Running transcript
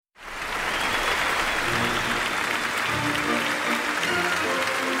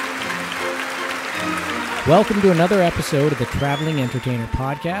Welcome to another episode of the Traveling Entertainer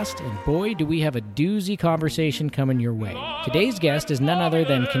Podcast, and boy, do we have a doozy conversation coming your way. Today's guest is none other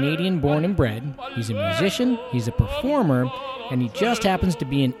than Canadian born and bred. He's a musician, he's a performer, and he just happens to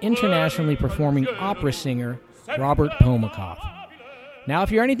be an internationally performing opera singer, Robert Pomikoff. Now, if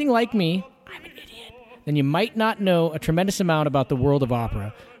you're anything like me, I'm an idiot, then you might not know a tremendous amount about the world of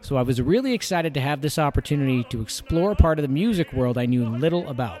opera, so I was really excited to have this opportunity to explore a part of the music world I knew little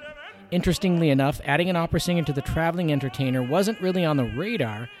about. Interestingly enough, adding an opera singer to the Traveling Entertainer wasn't really on the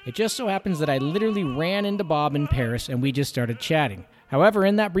radar. It just so happens that I literally ran into Bob in Paris and we just started chatting. However,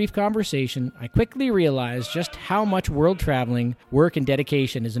 in that brief conversation, I quickly realized just how much world traveling, work, and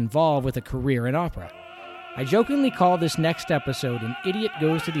dedication is involved with a career in opera. I jokingly call this next episode An Idiot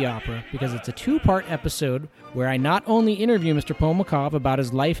Goes to the Opera because it's a two-part episode where I not only interview Mr. Pomikoff about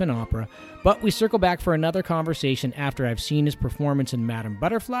his life in opera, but we circle back for another conversation after I've seen his performance in Madame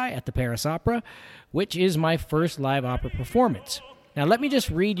Butterfly at the Paris Opera, which is my first live opera performance. Now let me just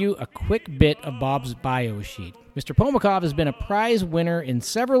read you a quick bit of Bob's bio sheet. Mr. Pomikoff has been a prize winner in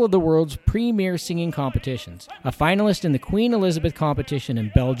several of the world's premier singing competitions, a finalist in the Queen Elizabeth competition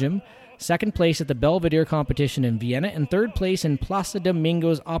in Belgium, second place at the Belvedere competition in Vienna, and third place in Plaza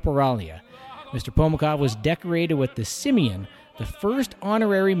Domingo's Operalia. Mr. Pomikoff was decorated with the Simeon, the first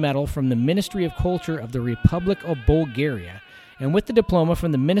honorary medal from the Ministry of Culture of the Republic of Bulgaria, and with the diploma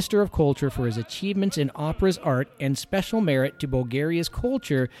from the Minister of Culture for his achievements in opera's art and special merit to Bulgaria's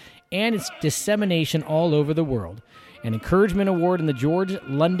culture and its dissemination all over the world. An Encouragement Award in the George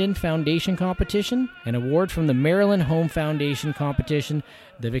London Foundation Competition, an award from the Maryland Home Foundation Competition,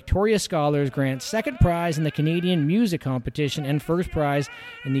 the Victoria Scholars grant second prize in the Canadian Music Competition, and first prize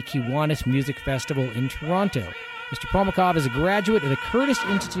in the Kiwanis Music Festival in Toronto. Mr. Pomikoff is a graduate of the Curtis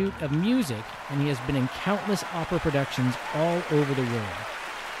Institute of Music, and he has been in countless opera productions all over the world.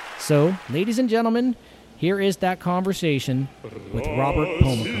 So, ladies and gentlemen, here is that conversation with Robert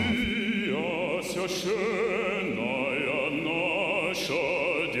Pomikoff.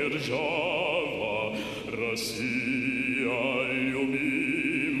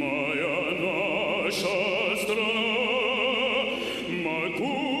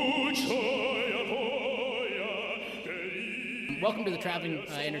 Welcome to the Traveling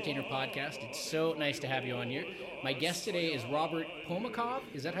Entertainer Podcast. It's so nice to have you on here. My guest today is Robert Pomikoff.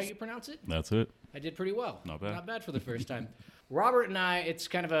 Is that how you pronounce it? That's it. I did pretty well. Not bad. Not bad for the first time. Robert and I, it's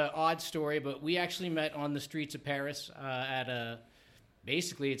kind of an odd story, but we actually met on the streets of Paris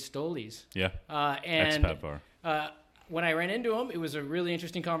basically at Stoli's. Yeah. And Expat bar. When I ran into him, it was a really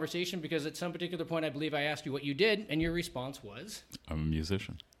interesting conversation because at some particular point, I believe I asked you what you did, and your response was? I'm a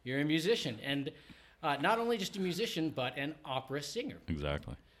musician. You're a musician. And not only just a musician, but an opera singer.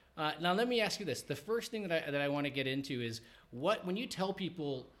 Exactly. Now, let me ask you this. The first thing that I want to get into is when you tell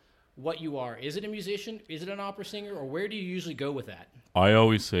people what you are, is it a musician, is it an opera singer, or where do you usually go with that? I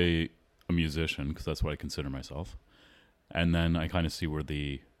always say a musician because that's what I consider myself. And then I kind of see where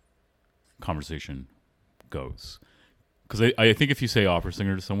the conversation goes. Because I think if you say opera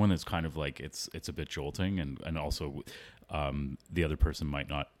singer to someone, it's kind of like it's a bit jolting, and also the other person might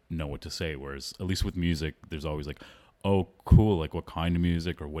not know what to say. Whereas at least with music, there's always like, oh, cool, like what kind of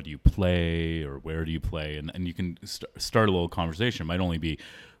music, or what do you play, or where do you play, and you can start a little conversation. It might only be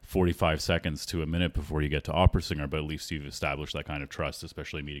 45 seconds to a minute before you get to opera singer, but at least you've established that kind of trust,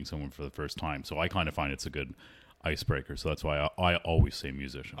 especially meeting someone for the first time. So I kind of find it's a good icebreaker. So that's why I always say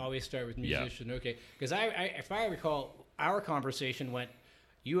musician. Always start with musician. Yeah. Okay. Because if I recall, our conversation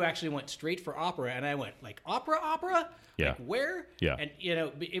you actually went straight for opera, and I went like opera? Yeah. Like where? Yeah. And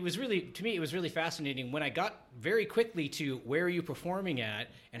it was really fascinating when I got very quickly to where are you performing at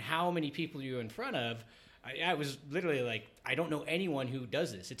and how many people you're in front of. I was literally like, I don't know anyone who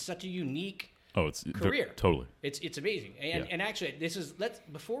does this. It's such a unique career. Totally. It's amazing. And actually,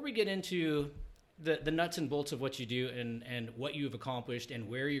 before we get into the nuts and bolts of what you do and what you've accomplished and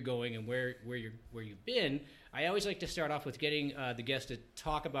where you're going and where you've been, I always like to start off with getting the guest to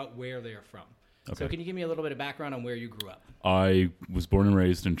talk about where they are from. Okay. So can you give me a little bit of background on where you grew up? I was born and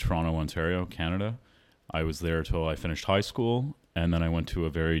raised in Toronto, Ontario, Canada. I was there till I finished high school, and then I went to a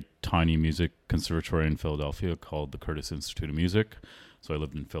very tiny music conservatory in Philadelphia called the Curtis Institute of Music. So I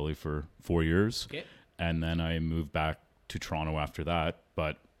lived in Philly for 4 years. Okay. And then I moved back to Toronto after that.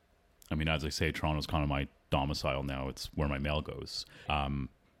 But, I mean, as I say, Toronto's kind of my domicile now. It's where my mail goes. I'm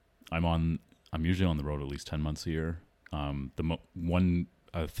usually on the road at least 10 months a year.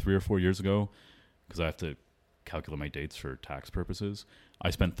 3 or 4 years ago, because I have to calculate my dates for tax purposes, I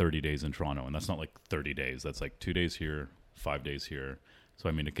spent 30 days in Toronto, and that's not like 30 days. That's like 2 days here, 5 days here. So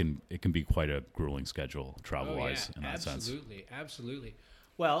I mean, it can be quite a grueling schedule travel-wise in that sense. Absolutely.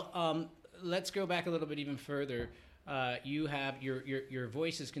 Well, let's go back a little bit even further. You have your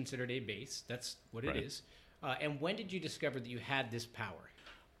voice is considered a bass. That's what it is. And when did you discover that you had this power?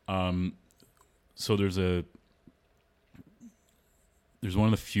 So there's one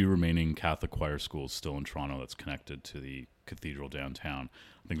of the few remaining Catholic choir schools still in Toronto that's connected to the cathedral downtown.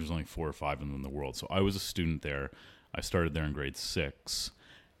 I think there's only 4 or 5 of them in the world. So I was a student there. I started there in grade 6.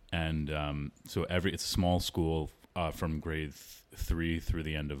 And so it's a small school from grade 3 through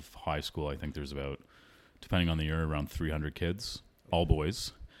the end of high school. I think there's about, depending on the year, around 300 kids, all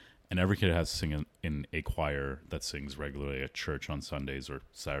boys. And every kid has to sing in a choir that sings regularly at church on Sundays or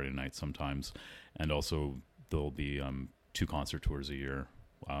Saturday nights sometimes. And also there'll be 2 concert tours a year.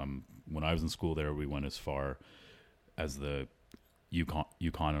 When I was in school there, we went as far as the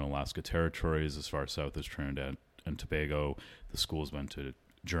Yukon and Alaska territories, as far south as Trinidad and Tobago. The schools went to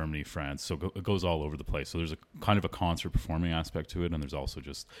Germany, France, so it goes all over the place. So there's a kind of a concert performing aspect to it, and there's also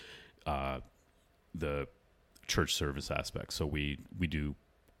just the church service aspect. So we do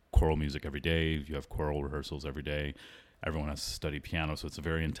choral music every day. You have choral rehearsals every day. Everyone has to study piano, so it's a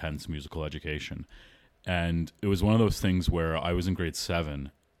very intense musical education. And it was one of those things where I was in grade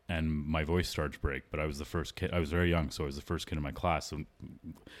 7 and my voice started to break, but I was the first kid. I was very young, so I was the first kid in my class. So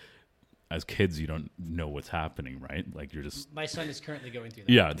as kids, you don't know what's happening, right? Like you're just... My son is currently going through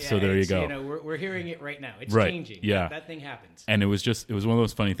that. Yeah, so there you go. You know, we're hearing it right now. It's right. changing. Yeah. That thing happens. And it was one of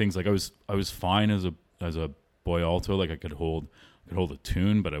those funny things. Like I was fine as a boy alto. Like I could hold a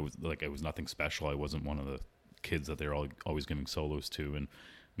tune, but it was nothing special. I wasn't one of the kids that they're always giving solos to. And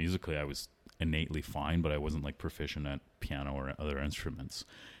musically, I was innately fine, but I wasn't like proficient at piano or other instruments.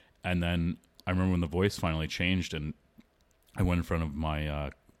 And then I remember when the voice finally changed, and I went in front of my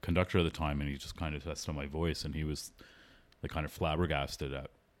conductor at the time, and he just kind of tested on my voice, and he was like kind of flabbergasted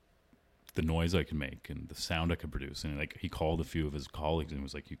at the noise I could make and the sound I could produce. And like he called a few of his colleagues and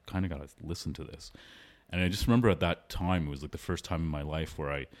was like, "You kind of got to listen to this." And I just remember at that time, it was like the first time in my life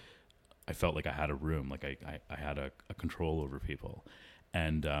where I felt like I had a room, like I had a control over people.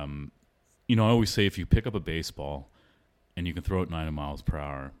 And I always say if you pick up a baseball and you can throw it 90 miles per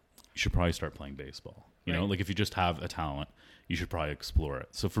hour, you should probably start playing baseball. You know, like if you just have a talent, you should probably explore it.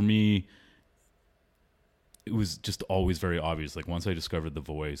 So for me, it was just always very obvious. Like once I discovered the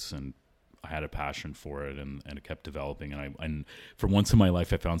voice and I had a passion for it, and it kept developing. And for once in my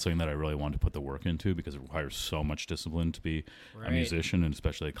life, I found something that I really wanted to put the work into, because it requires so much discipline to be a musician, and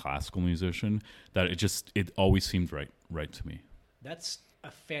especially a classical musician, that it always seemed right to me. That's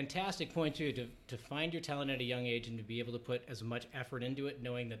a fantastic point too, to find your talent at a young age and to be able to put as much effort into it,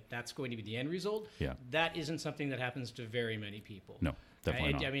 knowing that that's going to be the end result. Yeah, that isn't something that happens to very many people. No,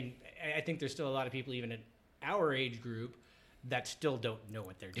 definitely not. I mean, I think there's still a lot of people, even at our age group, that still don't know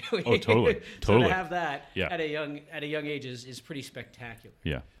what they're doing. Oh, totally. So to have that at a young age is pretty spectacular.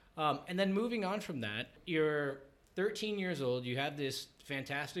 Yeah. And then moving on from that, you're 13 years old. You have this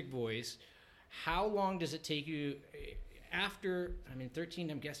fantastic voice. How long does it take you after? 13.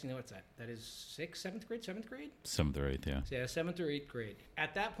 I'm guessing what's that? That is 7th grade. 7th or 8th, yeah. So 7th or 8th grade.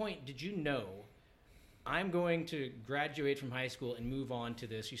 At that point, did you know, I'm going to graduate from high school and move on to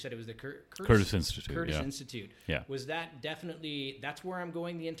this? You said it was the Curtis Institute. Curtis Institute. Yeah. Was that definitely, that's where I'm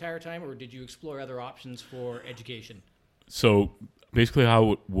going the entire time, or did you explore other options for education? So basically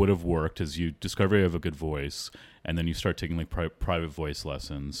how it would have worked is you discover you have a good voice, and then you start taking like private voice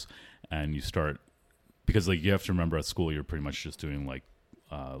lessons, and you start, because like you have to remember at school you're pretty much just doing like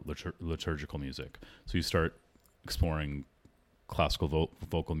liturgical music. So you start exploring classical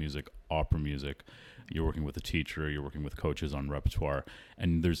vocal music, opera music. You're working with a teacher, you're working with coaches on repertoire,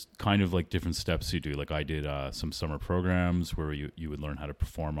 and there's kind of like different steps you do. Like I did some summer programs where you would learn how to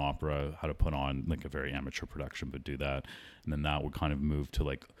perform opera, how to put on like a very amateur production, but do that. And then that would kind of move to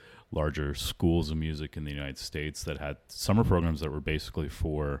like larger schools of music in the United States that had summer programs that were basically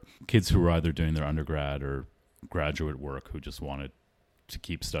for kids who were either doing their undergrad or graduate work who just wanted to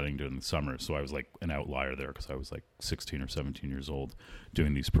keep studying during the summer. So I was like an outlier there, because I was like 16 or 17 years old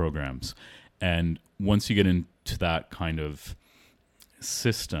doing these programs. And once you get into that kind of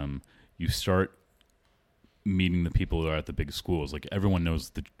system, you start meeting the people that are at the big schools. Like everyone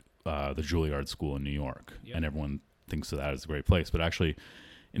knows the Juilliard School in New York, and everyone thinks of that as a great place. But actually,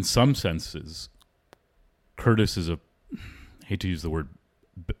 in some senses, Curtis is I hate to use the word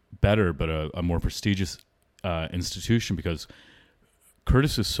better, but a more prestigious institution, because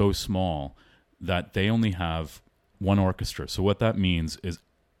Curtis is so small that they only have one orchestra. So what that means is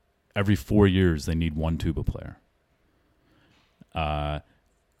every 4 years they need one tuba player. They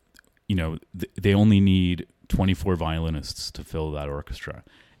only need 24 violinists to fill that orchestra.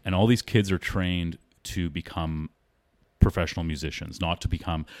 And all these kids are trained to become professional musicians, not to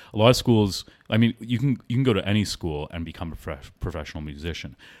become a lot of schools. I mean, you can go to any school and become a professional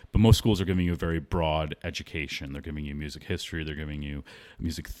musician, but most schools are giving you a very broad education. They're giving you music history, they're giving you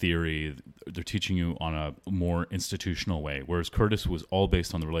music theory, they're teaching you on a more institutional way, whereas Curtis was all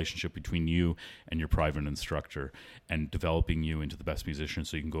based on the relationship between you and your private instructor and developing you into the best musician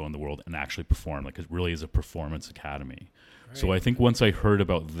so you can go in the world and actually perform. Like, it really is a performance academy. Right. So I think once I heard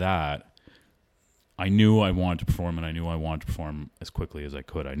about that, I knew I wanted to perform, and I knew I wanted to perform as quickly as I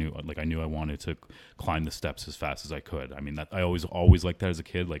could. I knew I wanted to climb the steps as fast as I could. I mean, that I always liked that as a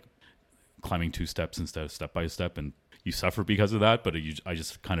kid, like climbing 2 steps instead of step by step, and you suffer because of that, but I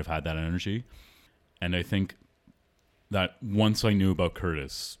just kind of had that energy. And I think that once I knew about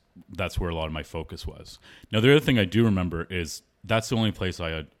Curtis, that's where a lot of my focus was. Now, the other thing I do remember is that's the only place I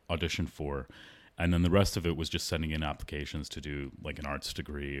had auditioned for. And then the rest of it was just sending in applications to do like an arts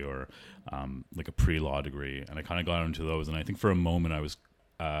degree or like a pre-law degree. And I kind of got into those. And I think for a moment I was,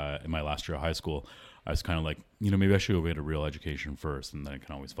 in my last year of high school, I was kind of like, maybe I should go get a real education first. And then I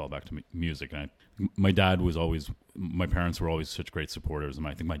can always fall back to music. And my parents were always such great supporters. And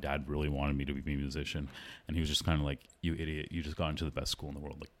I think my dad really wanted me to be a musician. And he was just kind of like, you idiot, you just got into the best school in the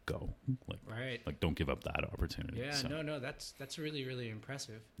world. Like, go. Like, don't give up that opportunity. Yeah, so. No, that's really, really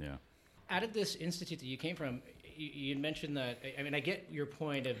impressive. Yeah. Out of this institute that you came from, you mentioned that, I mean, I get your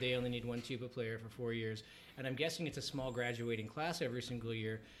point of they only need 1 tuba player for 4 years, and I'm guessing it's a small graduating class every single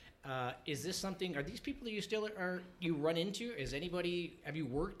year. Is this something, are these people that you run into? Have you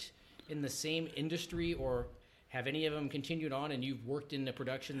worked in the same industry, or have any of them continued on and you've worked in the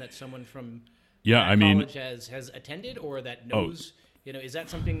production that someone from college has attended or that knows? Is that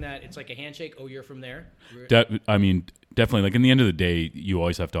something that it's like a handshake? Oh, you're from there? Definitely. Like, in the end of the day, you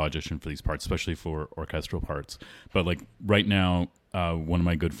always have to audition for these parts, especially for orchestral parts. But like right now, one of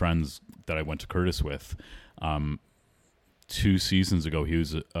my good friends that I went to Curtis with, 2 seasons ago, he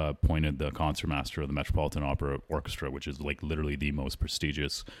was appointed the concertmaster of the Metropolitan Opera Orchestra, which is like literally the most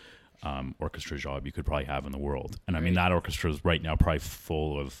prestigious orchestra job you could probably have in the world. And I mean, that orchestra is right now probably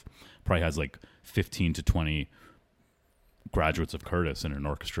has like 15 to 20 graduates of Curtis in an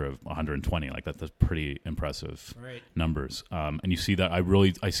orchestra of 120. Like, that's pretty impressive numbers. And you see that,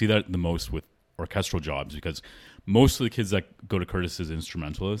 I see that the most with orchestral jobs, because most of the kids that go to Curtis as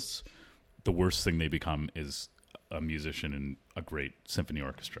instrumentalists, the worst thing they become is a musician in a great symphony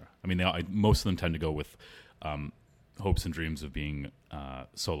orchestra. I mean, most of them tend to go with hopes and dreams of being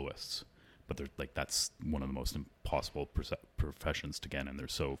soloists, but they're like, that's one of the most impossible professions to get in.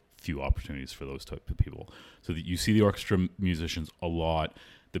 There's so few opportunities for those type of people. So that you see the orchestra musicians a lot.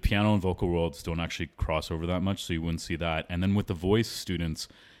 The piano and vocal worlds don't actually cross over that much, so you wouldn't see that. And then with the voice students,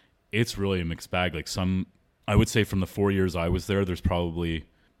 it's really a mixed bag. Like, I would say from the 4 years I was there, there's probably,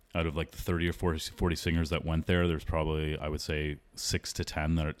 out of like the 30 or 40 singers that went there, there's probably, I would say, 6 to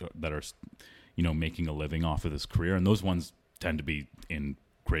 10 that are making a living off of this career. And those ones tend to be in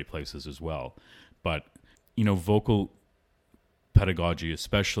great places as well. But vocal pedagogy,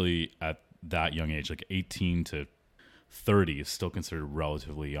 especially at that young age, like 18 to 30, is still considered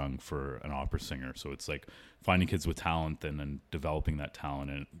relatively young for an opera singer. So it's like finding kids with talent and then developing that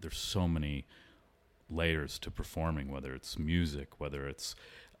talent. And there's so many layers to performing, whether it's music, whether it's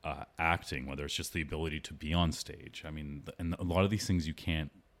acting, whether it's just the ability to be on stage. I mean, and a lot of these things you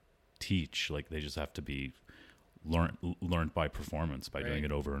can't teach. Like, they just have to be learned by performance, by doing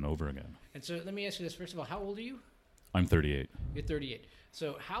it over and over again. And so let me ask you this, first of all, how old are you? I'm 38. You're 38.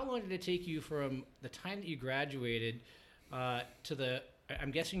 So how long did it take you from the time that you graduated to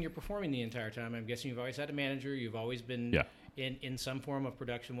I'm guessing you're performing the entire time. I'm guessing you've always had a manager. You've always been in some form of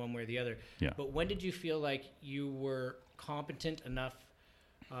production one way or the other. Yeah. But when did you feel like you were competent enough,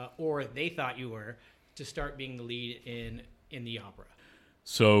 or they thought you were, to start being the lead in the opera?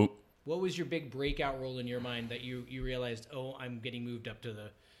 So what was your big breakout role in your mind that you realized, oh, I'm getting moved up to the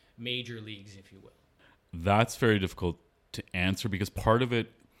major leagues, if you will? That's very difficult to answer, because part of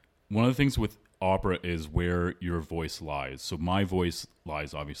it, one of the things with opera is where your voice lies. So my voice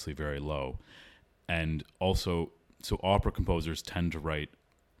lies obviously very low. And also, so opera composers tend to write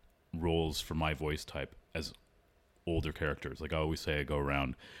roles for my voice type as older characters. Like, I always say, I go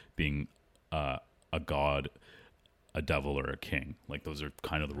around being a god, a devil, or a king. Like, those are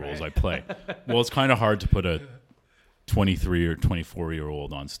kind of the roles I play. Well, it's kind of hard to put a 23 or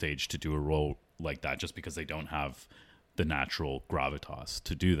 24-year-old on stage to do a role like that, just because they don't have the natural gravitas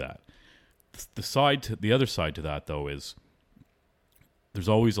to do that. The other side to that, though, is there's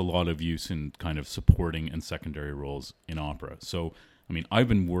always a lot of use in kind of supporting and secondary roles in opera. So, I mean, I've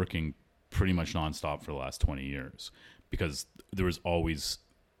been working pretty much nonstop for the last 20 years because there was always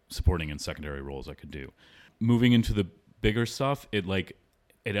supporting and secondary roles I could do. Moving into the bigger stuff, it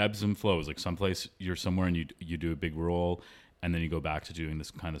ebbs and flows. Like someplace you're somewhere and you do a big role, and then you go back to doing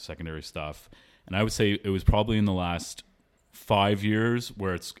this kind of secondary stuff. And I would say it was probably in the last 5 years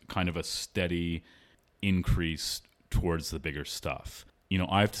where it's kind of a steady increase towards the bigger stuff. You know,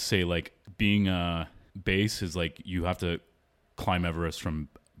 I have to say, like, being a bass is like you have to climb Everest from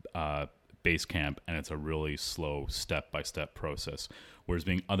base camp, and it's a really slow step-by-step process. Whereas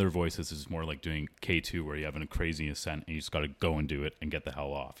being other voices is more like doing K2, where you have a crazy ascent and you just got to go and do it and get the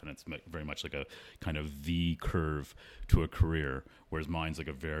hell off. And it's very much like a kind of V curve to a career, whereas mine's like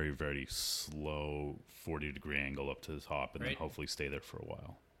a very, very slow 40-degree angle up to the top, and then hopefully stay there for a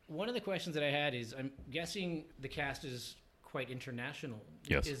while. One of the questions that I had is, I'm guessing the cast is quite international.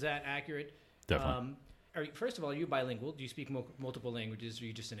 Yes. Is that accurate? Definitely. First of all, are you bilingual? Do you speak multiple languages, or are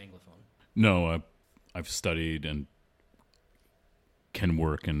you just an Anglophone? No, I've studied and can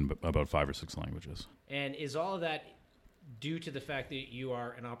work in about 5 or 6 languages. And is all of that due to the fact that you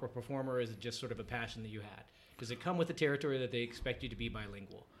are an opera performer, or is it just sort of a passion that you had? Does it come with the territory that they expect you to be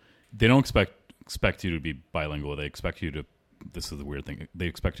bilingual? They don't expect you to be bilingual. They expect you to, this is the weird thing, they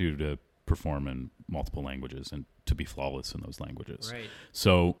expect you to perform in multiple languages and to be flawless in those languages. Right.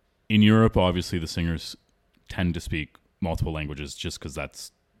 So in Europe, obviously, the singers tend to speak multiple languages just because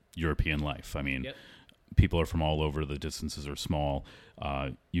that's European life. I mean, people are from all over. The distances are small.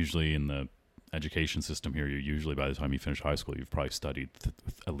 Usually in the education system here, usually by the time you finish high school, you've probably studied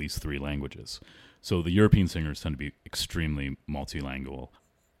at least 3 languages. So the European singers tend to be extremely multilingual,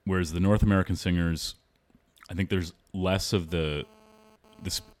 whereas the North American singers, I think there's less of the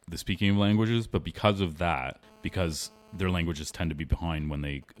speaking of languages, but because of that, because their languages tend to be behind when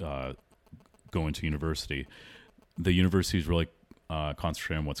they go into university, the universities really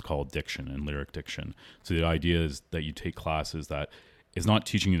concentrate on what's called diction and lyric diction. So the idea is that you take classes that is not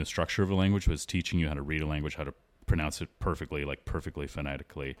teaching you the structure of a language, but it's teaching you how to read a language, how to pronounce it perfectly, like perfectly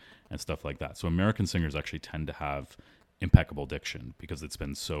phonetically and stuff like that. So American singers actually tend to have impeccable diction because it's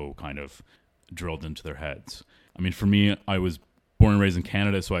been so kind of drilled into their heads. I mean, for me, I was born and raised in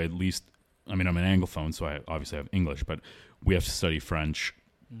Canada, so I'm an Anglophone, so I obviously have English, but we have to study French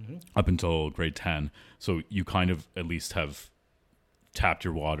up until grade 10. So you kind of at least have tapped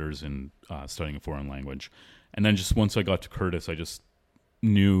your waters in studying a foreign language. And then just once I got to Curtis, I just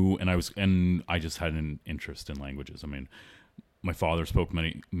knew, and I just had an interest in languages. I mean, my father spoke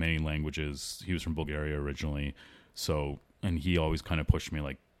many, many languages. He was from Bulgaria originally. So, and he always kind of pushed me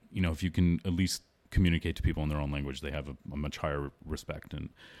like, you know, if you can at least communicate to people in their own language, they have a much higher respect and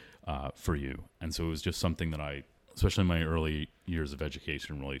for you. And so it was just something that I, especially in my early years of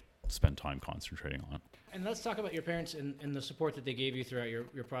education, really spent time concentrating on. And let's talk about your parents and the support that they gave you throughout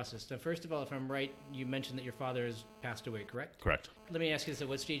your process. Now, first of all, if I'm right, you mentioned that your father has passed away, correct? Correct. Let me ask you this, at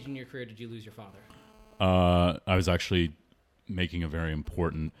what stage in your career did you lose your father? I was actually making a very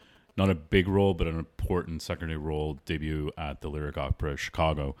important, not a big role, but an important secondary role debut at the Lyric Opera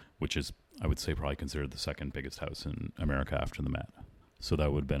Chicago, which is, I would say, probably considered the second biggest house in America after the Met. So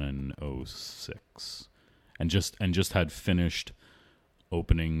that would have been in 2006. And just had finished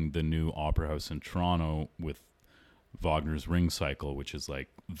opening the new opera house in Toronto with Wagner's Ring Cycle, which is like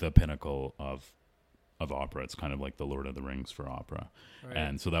the pinnacle of opera. It's kind of like the Lord of the Rings for opera. Right.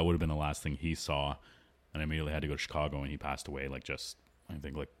 And so that would have been the last thing he saw. And I immediately had to go to Chicago, and he passed away I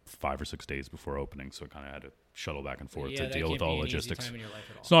think 5 or 6 days before opening. So I kind of had to shuttle back and forth to deal with all logistics.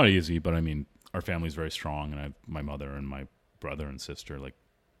 It's not easy, but I mean, our family's very strong, and I have my mother and my brother and sister, like,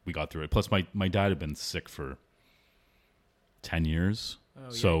 we got through it. Plus my dad had been sick for 10 years. Oh,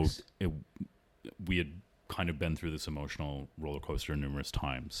 so we had kind of been through this emotional roller coaster numerous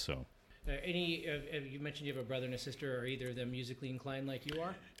times. So you mentioned you have a brother and a sister. Are either of them musically inclined like you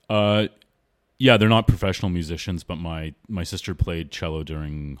are? Yeah, they're not professional musicians, but my sister played cello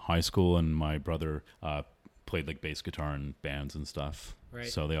during high school, and my brother played like bass guitar in bands and stuff. Right.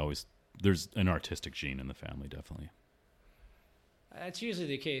 So there's an artistic gene in the family, definitely. That's usually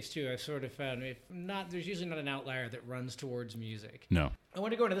the case, too. I've sort of found, there's usually not an outlier that runs towards music. No. I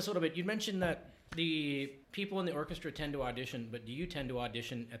want to go into this a little bit. You mentioned that the people in the orchestra tend to audition, but do you tend to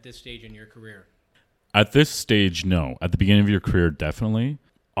audition at this stage in your career? At this stage, no. At the beginning of your career, definitely.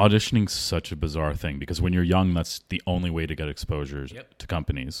 Auditioning's such a bizarre thing because when you're young, that's the only way to get exposure to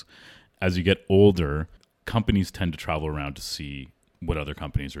companies. As you get older, companies tend to travel around to see what other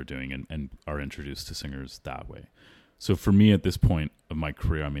companies are doing and are introduced to singers that way. So for me at this point of my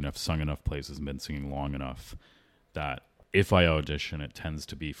career, I mean, I've sung enough places and been singing long enough that if I audition, it tends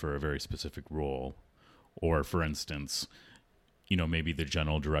to be for a very specific role. Or, for instance, you know, maybe the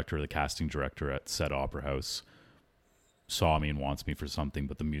general director or the casting director at said opera house saw me and wants me for something,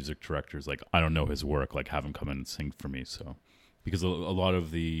 but the music director's like, I don't know his work, like have him come in and sing for me. So because a lot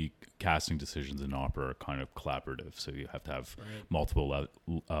of the casting decisions in opera are kind of collaborative, so you have to have multiple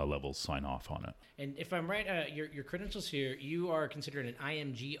levels sign off on it. And if I'm right, your credentials here, you are considered an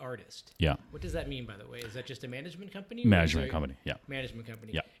IMG artist. Yeah. What does that mean, by the way? Is that just a management company? Management company, yeah. Management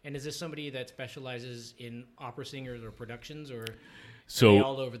company. Yeah. And is this somebody that specializes in opera singers or productions, or are So they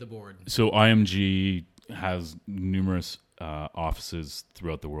all over the board? So IMG has numerous offices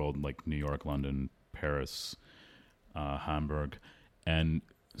throughout the world, like New York, London, Paris, Hamburg, and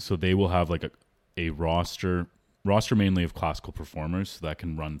so they will have like a roster mainly of classical performers, so that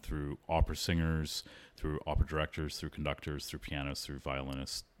can run through opera singers, through opera directors, through conductors, through pianists, through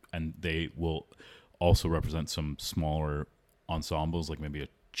violinists, and they will also represent some smaller ensembles, like maybe a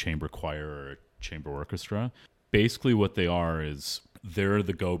chamber choir or a chamber orchestra. Basically, what they are is they're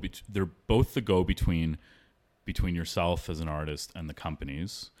both the go between yourself as an artist and the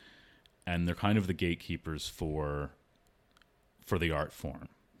companies, and they're kind of the gatekeepers for the art form,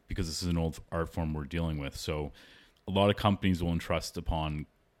 because this is an old art form we're dealing with. So a lot of companies will entrust upon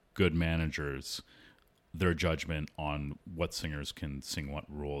good managers their judgment on what singers can sing what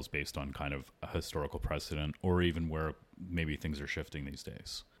roles based on kind of a historical precedent, or even where maybe things are shifting these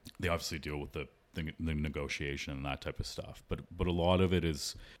days. They obviously deal with the negotiation and that type of stuff, but a lot of it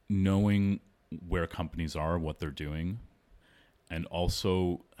is knowing where companies are, what they're doing, and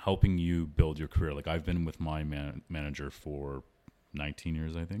also helping you build your career. Like I've been with my manager for 19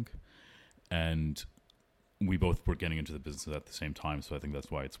 years, I think, and we both were getting into the business at the same time, so I think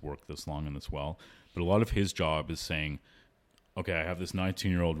that's why it's worked this long and this well. But a lot of his job is saying, okay, I have this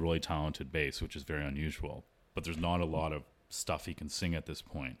 19-year-old really talented bass, which is very unusual, but there's not a lot of stuff he can sing at this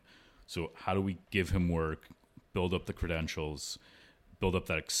point. So how do we give him work, build up the credentials, build up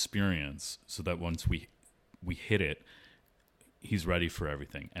that experience, so that once we hit it, he's ready for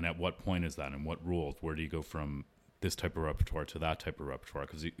everything? And at what point is that, and what rules? Where do you go from this type of repertoire to that type of repertoire?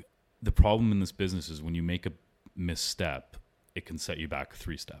 Because the problem in this business is when you make a misstep, it can set you back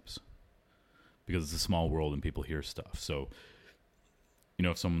 3 steps, because it's a small world and people hear stuff. So,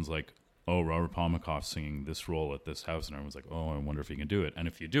 if someone's like, oh, Robert Palmakoff singing this role at this house, and everyone's like, oh, I wonder if he can do it. And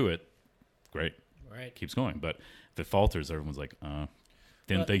if you do it, great. Right. Keeps going. But if it falters, everyone's like,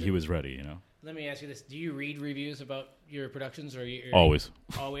 didn't think he was ready, Let me ask you this. Do you read reviews about your productions? Or Always.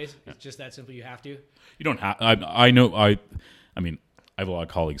 Always? It's just that simple, you have to? You don't have... I know... I have a lot of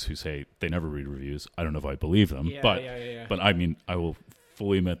colleagues who say they never read reviews. I don't know if I believe them, but I will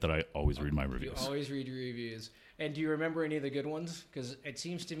fully admit that I always read my reviews. You always read your reviews. And do you remember any of the good ones? Because it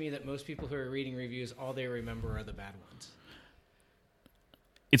seems to me that most people who are reading reviews, all they remember are the bad ones.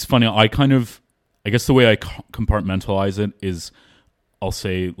 It's funny. I guess the way I compartmentalize it is, I'll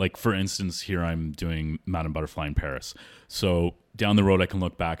say, like, for instance, here I'm doing Madame Butterfly in Paris. So down the road, I can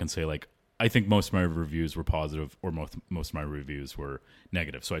look back and say, like, I think most of my reviews were positive, or most of my reviews were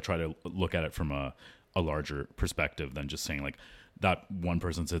negative. So I try to look at it from a larger perspective than just saying, like, that one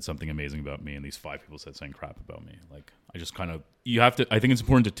person said something amazing about me and these 5 people said something crap about me. Like, I just kind of, I think it's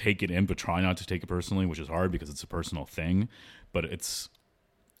important to take it in, but try not to take it personally, which is hard because it's a personal thing. But it's,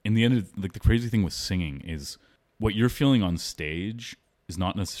 in the end, like, the crazy thing with singing is what you're feeling on stage is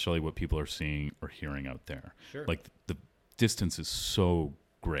not necessarily what people are seeing or hearing out there. Sure. Like, the distance is so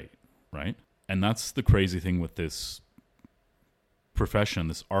great, right? And that's the crazy thing with this profession,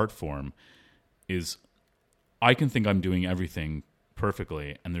 this art form, is I can think I'm doing everything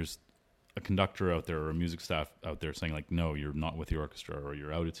perfectly, and there's a conductor out there or a music staff out there saying, like, no, you're not with the orchestra, or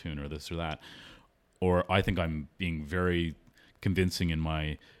you're out of tune, or this or that. Or I think I'm being very convincing in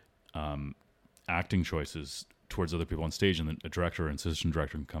my acting choices towards other people on stage, and then a director or an assistant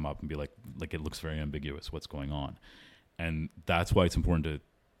director can come up and be like, it looks very ambiguous, what's going on? And that's why it's important to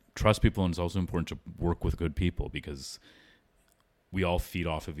trust people, and it's also important to work with good people, because we all feed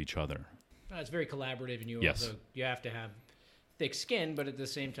off of each other. It's very collaborative, and you have to have thick skin, but at the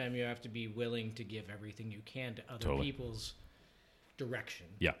same time, you have to be willing to give everything you can to other people's direction.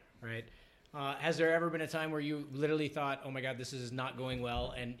 Yeah. Right? Has there ever been a time where you literally thought, oh my God, this is not going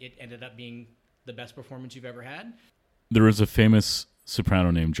well, and it ended up being the best performance you've ever had? There was a famous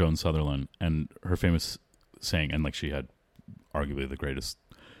soprano named Joan Sutherland, and her famous saying, and like, she had arguably the greatest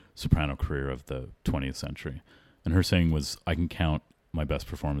soprano career of the 20th century, and her saying was, I can count my best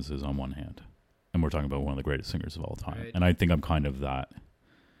performances on one hand. And we're talking about one of the greatest singers of all time. Right. And I think I'm kind of that.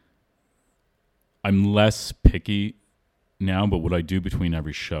 I'm less picky now, but what I do between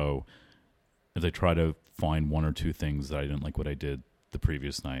every show is I try to find 1 or 2 things that I didn't like what I did the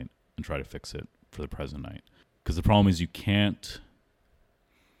previous night and try to fix it for the present night. Because the problem is you can't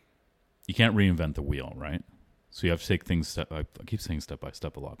reinvent the wheel, right? So you have to take things I keep saying step by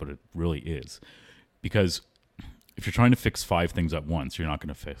step a lot, but it really is. Because if you're trying to fix 5 things at once, you're not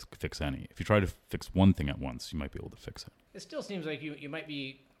going to fix any. If you try to fix one thing at once, you might be able to fix it. It still seems like you might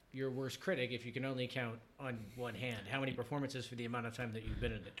be your worst critic if you can only count on one hand how many performances for the amount of time that you've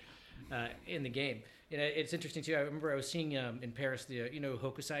been in it, in the game. You know, it's interesting too. I remember I was seeing in Paris who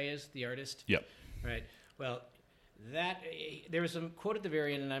Hokusai is, the artist. Yep. Right. Well, there was some quote at the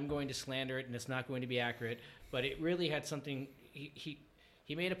very end, and I'm going to slander it, and it's not going to be accurate, but it really had something.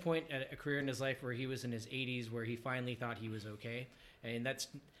 He made a point at a career in his life where he was in his 80s, where he finally thought he was okay, and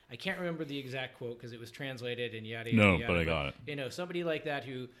I can't remember the exact quote because it was translated and yada yada. No, yada, but I got it. You know, somebody like that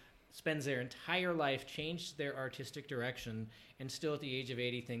who spends their entire life, changed their artistic direction, and still at the age of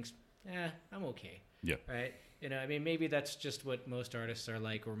 80 thinks, I'm okay. Yeah. Right? You know, I mean, maybe that's just what most artists are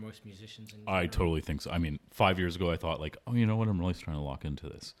like, or most musicians. I totally think so. I mean, 5 years ago, I thought like, oh, you know what? I'm really trying to lock into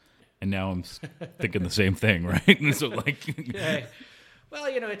this. And now I'm thinking the same thing, right? And so like... Yeah. Well,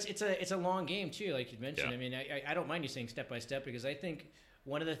 you know, it's a long game too, like you mentioned. Yeah. I mean, I don't mind you saying step by step, because I think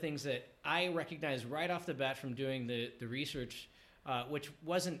one of the things that I recognized right off the bat from doing the research, which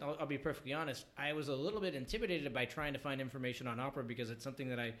wasn't, I'll be perfectly honest, I was a little bit intimidated by trying to find information on opera because it's something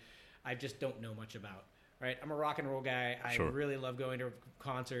that I just don't know much about. Right, I'm a rock and roll guy. I really love going to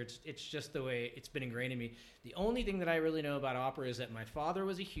concerts. It's just the way it's been ingrained in me. The only thing that I really know about opera is that my father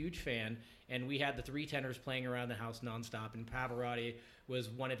was a huge fan, and we had the 3 tenors playing around the house nonstop, and Pavarotti was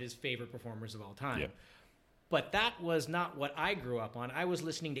one of his favorite performers of all time. Yeah. But that was not what I grew up on. I was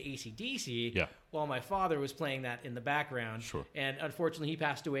listening to AC/DC while my father was playing that in the background. Sure. And unfortunately, he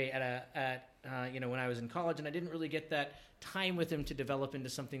passed away when I was in college, and I didn't really get that time with him to develop into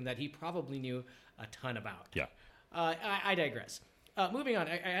something that he probably knew a ton about. Yeah. I digress. Moving on,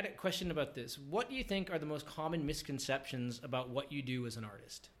 I had a question about this. What do you think are the most common misconceptions about what you do as an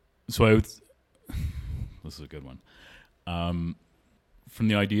artist? So this is a good one. From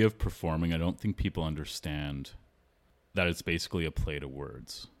the idea of performing, I don't think people understand that it's basically a play to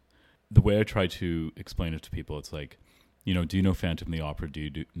words. The way I try to explain it to people, it's like, do you know Phantom of the Opera? Do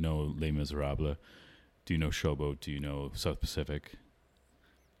you know Les Miserables? Do you know Showboat? Do you know South Pacific?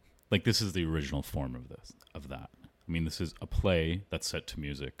 Like, this is the original form of that. I mean, this is a play that's set to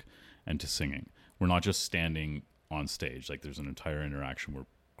music and to singing. We're not just standing on stage. Like, there's an entire interaction. We're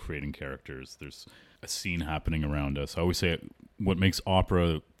creating characters. There's a scene happening around us. I always say what makes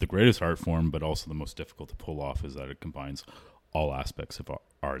opera the greatest art form, but also the most difficult to pull off, is that it combines all aspects of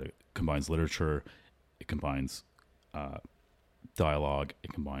art. It combines literature. It combines dialogue.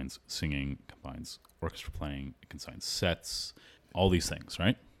 It combines singing. It combines orchestra playing. It combines sets. All these things,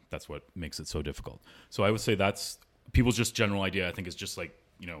 right? That's what makes it so difficult. So I would say that's people's just general idea, I think, is just like,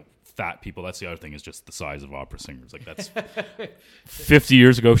 fat people. That's the other thing, is just the size of opera singers. Like, that's 50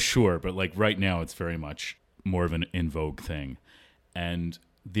 years ago, sure. But like right now, it's very much more of an in vogue thing. And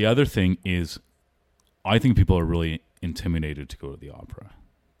the other thing is, I think people are really intimidated to go to the opera.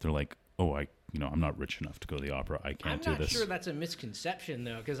 They're like, oh, I'm not rich enough to go to the opera. I can't do this. I'm not sure that's a misconception,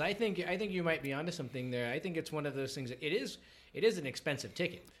 though, because I think you might be onto something there. I think it's one of those things that it is an expensive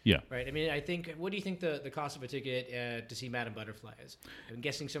ticket. Yeah. Right? I mean, what do you think the cost of a ticket to see Madame Butterfly is? I'm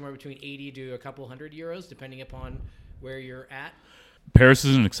guessing somewhere between 80 to a couple €100, depending upon where you're at. Paris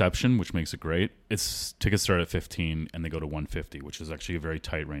is an exception, which makes it great. Tickets start at 15 and they go to 150, which is actually a very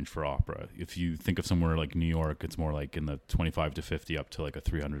tight range for opera. If you think of somewhere like New York, it's more like in the 25 to 50 up to like a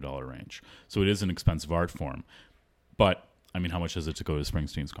 $300 range. So it is an expensive art form. But I mean, how much is it to go to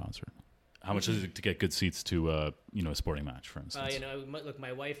Springsteen's concert? How much is it to get good seats to a sporting match, for instance? Look,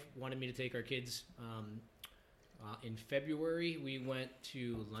 my wife wanted me to take our kids. In February, we went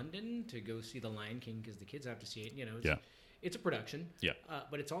to London to go see The Lion King because the kids have to see it. It's a production. Yeah.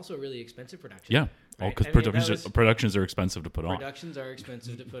 But it's also a really expensive production. Yeah. Right? Because productions are expensive to put on. Productions are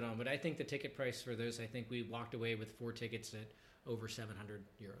expensive to put on. But I think the ticket price for those, I think we walked away with 4 tickets at over €700.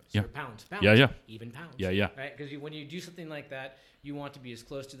 Yeah. Or pounds. Yeah. Even pounds. Yeah. Right? Because when you do something like that, you want to be as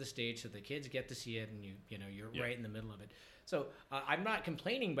close to the stage so the kids get to see it, and you're right in the middle of it. So I'm not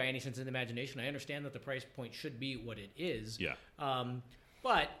complaining by any sense of the imagination. I understand that the price point should be what it is. Yeah.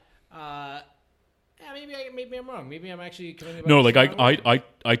 But maybe I'm wrong. Maybe I'm actually coming about. No, like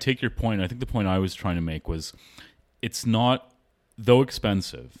I take your point. I think the point I was trying to make was, it's not, though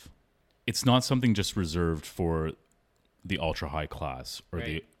expensive, it's not something just reserved for the ultra high class or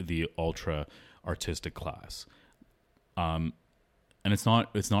the ultra artistic class. And it's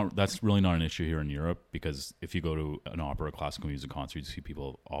not that's really not an issue here in Europe, because if you go to an opera or classical music concert, you see people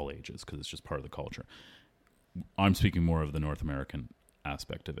of all ages because it's just part of the culture. I'm speaking more of the North American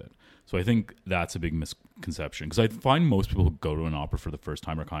aspect of it. So I think that's a big misconception, because I find most people who go to an opera for the first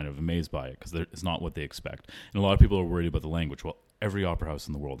time are kind of amazed by it because it's not what they expect. And a lot of people are worried about the language. Well, every opera house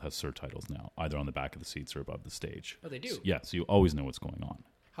in the world has surtitles now, either on the back of the seats or above the stage. Oh, they do? So you always know what's going on.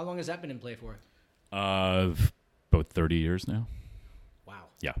 How long has that been in play for? About 30 years now. Wow.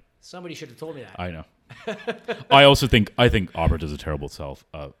 Yeah. Somebody should have told me that. I know. I think opera does a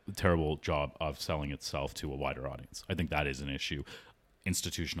terrible job of selling itself to a wider audience. I think that is an issue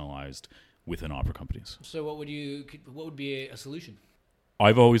institutionalized within opera companies. So what would be a solution?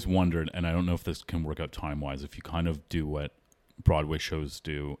 I've always wondered, and I don't know if this can work out time-wise, if you kind of do what Broadway shows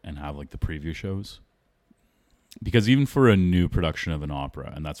do and have like the preview shows. Because even for a new production of an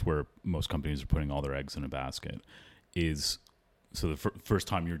opera, and that's where most companies are putting all their eggs in a basket, is so the first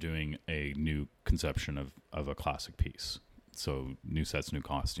time you're doing a new conception of a classic piece. So new sets, new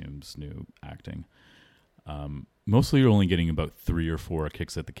costumes, new acting. Mostly you're only getting about 3 or 4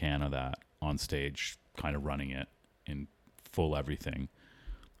 kicks at the can of that on stage, kind of running it in full everything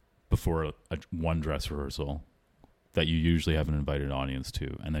before one dress rehearsal that you usually have an invited audience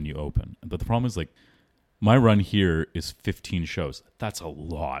to, and then you open. But the problem is, like, my run here is 15 shows. That's a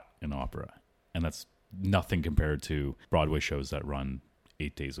lot in opera. And that's nothing compared to Broadway shows that run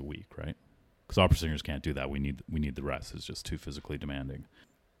 8 days a week, right? Because opera singers can't do that. We need the rest. It's just too physically demanding.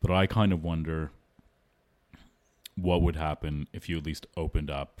 But I kind of wonder what would happen if you at least opened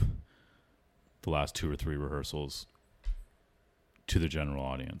up the last 2 or 3 rehearsals to the general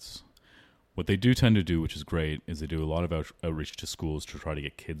audience. What they do tend to do, which is great, is they do a lot of outreach to schools to try to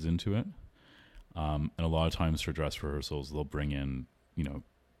get kids into it. And a lot of times for dress rehearsals, they'll bring in,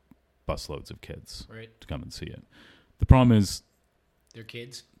 busloads of kids to come and see it. The problem is they're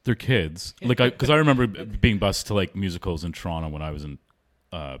kids. They're kids. Because I remember being bused to like musicals in Toronto when I was in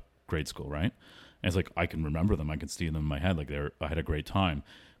grade school, right? And it's like I can remember them. I can see them in my head. Like I had a great time.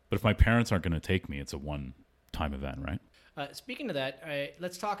 But if my parents aren't going to take me, it's a one-time event, right? Speaking of that,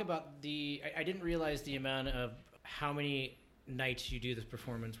 let's talk about I didn't realize the amount of how many nights you do this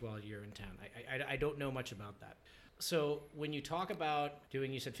performance while you're in town. I don't know much about that. So when you talk about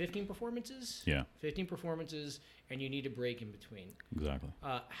doing, you said 15 performances? Yeah. 15 performances, and you need a break in between. Exactly.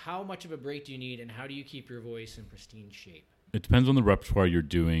 How much of a break do you need, and how do you keep your voice in pristine shape? It depends on the repertoire you're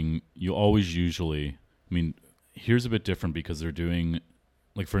doing. You always usually, here's a bit different because they're doing,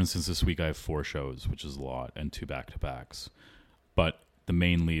 like for instance, this week I have 4 shows, which is a lot, and 2 back-to-backs. But the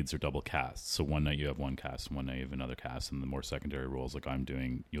main leads are double casts. So one night you have one cast, and one night you have another cast, and the more secondary roles like I'm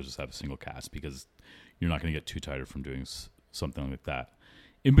doing, you'll just have a single cast because you're not going to get too tired from doing something like that.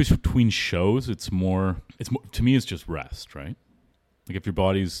 In between shows, it's more, to me, it's just rest, right? Like if your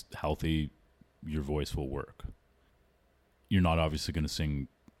body's healthy, your voice will work. You're not obviously going to sing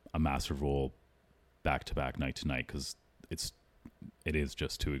a massive role back-to-back, night-to-night, because it is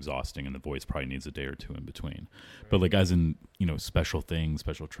just too exhausting, and the voice probably needs a day or 2 in between. Right. But like as in, special things,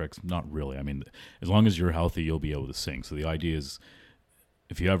 special tricks, not really. As long as you're healthy, you'll be able to sing. So the idea is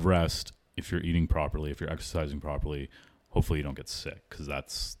if you have rest, if you're eating properly, if you're exercising properly, hopefully you don't get sick, because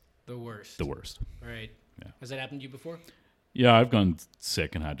that's the worst. Right. Yeah. Has that happened to you before? Yeah, I've gone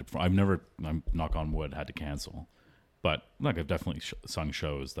sick and had to, I'm knock on wood, had to cancel. But like I've definitely sung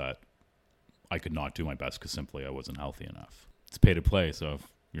shows that I could not do my best because simply I wasn't healthy enough. It's pay to play, so if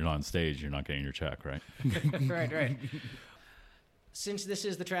you're not on stage, you're not getting your check, right? Right. Since this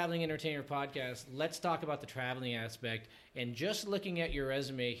is the Traveling Entertainer podcast, let's talk about the traveling aspect. And just looking at your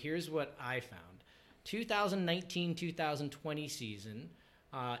resume, here's what I found. 2019-2020 season,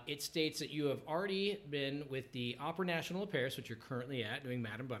 it states that you have already been with the Opera National of Paris, which you're currently at, doing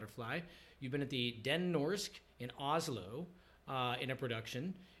Madame Butterfly. You've been at the Den Norsk in Oslo in a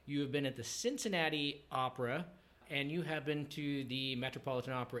production. You have been at the Cincinnati Opera, and you have been to the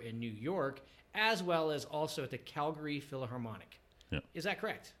Metropolitan Opera in New York, as well as also at the Calgary Philharmonic. Yeah. Is that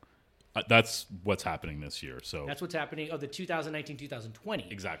correct? That's what's happening this year. So that's what's happening. Oh, the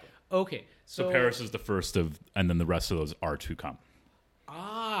 2019-2020. Exactly. Okay. So Paris is the first of, and then the rest of those are to come.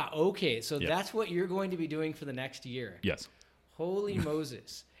 Ah, okay. So that's what you're going to be doing for the next year. Yes. Holy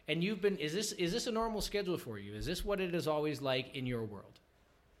Moses. And you've been, is this a normal schedule for you? Is this what it is always like in your world?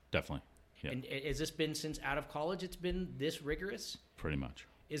 Definitely. Yeah. And has this been since out of college it's been this rigorous? Pretty much.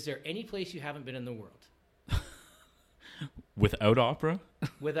 Is there any place you haven't been in the world? Without opera?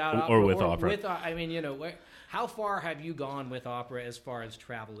 Without opera? Or with opera? How far have you gone with opera as far as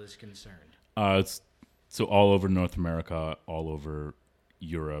travel is concerned? It's so all over North America, all over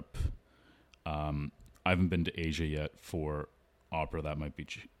Europe. I haven't been to Asia yet for opera. That might be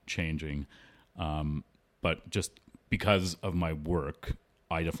changing. But just because of my work,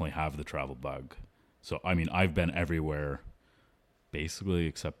 I definitely have the travel bug. So, I've been everywhere basically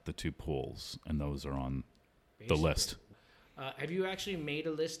except the 2 pools, and those are on the list. Have you actually made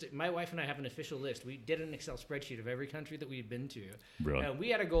a list? My wife and I have an official list. We did an Excel spreadsheet of every country that we've been to. Really? We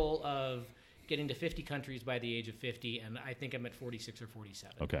had a goal of getting to 50 countries by the age of 50, and I think I'm at 46 or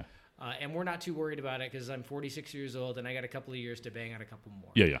 47. Okay. And we're not too worried about it because I'm 46 years old and I got a couple of years to bang out a couple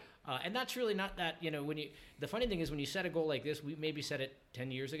more. Yeah. And that's really not that, the funny thing is when you set a goal like this, we maybe set it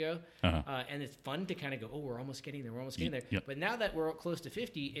 10 years ago, and it's fun to kind of go, oh, we're almost getting there. Yep. But now that we're close to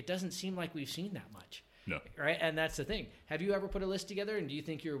 50, it doesn't seem like we've seen that much. No. Right? And that's the thing. Have you ever put a list together, and do you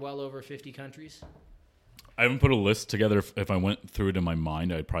think you're well over 50 countries? I haven't put a list together. If I went through it in my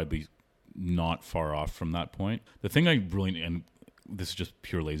mind, I'd probably be not far off from that point. The thing I really, and this is just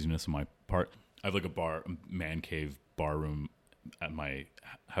pure laziness on my part, I have like a man cave bar room at my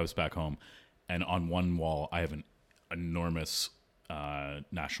house back home, and on one wall I have an enormous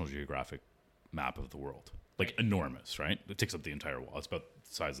National Geographic map of the world. Like enormous, right? It takes up the entire wall. It's about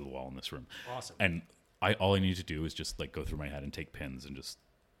the size of the wall in this room. Awesome. And all I need to do is just like go through my head and take pins and just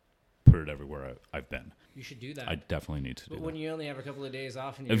put it everywhere I've been. You should do that. I definitely need to do But that. when you only have a couple of days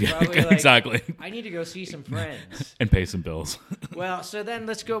off and you're probably like, exactly. I need to go see some friends. And pay some bills. Well, so then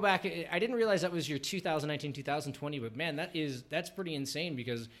let's go back. I didn't realize that was your 2019, 2020, but man, that's pretty insane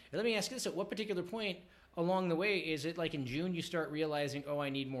because let me ask you this, at what particular point along the way, is it like in June you start realizing, oh, I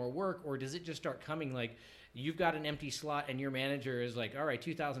need more work, or does it just start coming like you've got an empty slot and your manager is like, all right,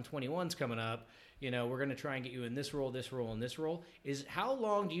 2021's coming up. We're going to try and get you in this role, and this role. How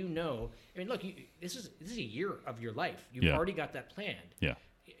long do you know? I mean, look, this is a year of your life. You've already got that planned. Yeah.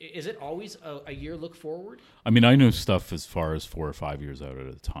 Is it always a year look forward? I mean, I know stuff as far as 4 or 5 years out at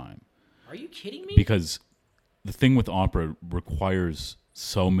a time. Are you kidding me? Because the thing with opera requires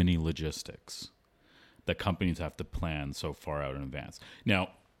so many logistics that companies have to plan so far out in advance. Now,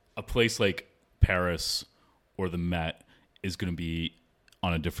 a place like Paris or the Met is going to be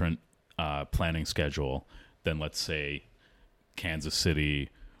on a different planning schedule than, let's say, Kansas City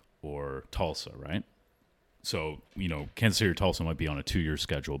or Tulsa, right? So, Kansas City or Tulsa might be on a 2-year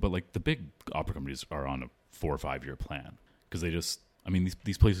schedule, but like the big opera companies are on a 4 or 5 year plan because they just,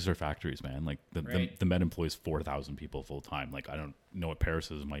 these places are factories, man. Like the Met employs 4,000 people full time. Like I don't know what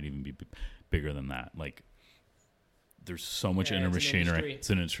Paris is, might even be bigger than that. Like there's so much machinery. It's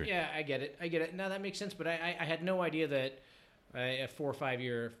an industry. Yeah, I get it. Now that makes sense, but I had no idea that a 4 or 5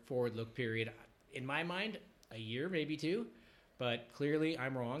 year forward look period. In my mind, a year, maybe 2, but clearly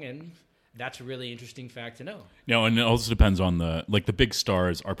I'm wrong, and that's a really interesting fact to know. No, and it also depends on the big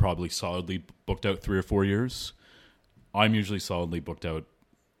stars are probably solidly booked out 3 or 4 years. I'm usually solidly booked out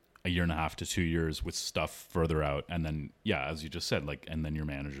a year and a half to 2 years with stuff further out, and then as you just said, and then your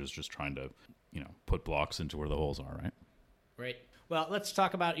manager's just trying to put blocks into where the holes are, right? Right. Well, let's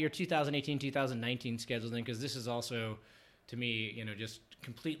talk about your 2018-2019 schedule then, because this is also, to me, just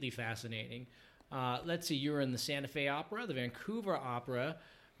completely fascinating. Let's see, you were in the Santa Fe Opera, the Vancouver Opera.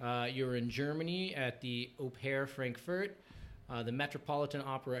 You were in Germany at the Oper Frankfurt, the Metropolitan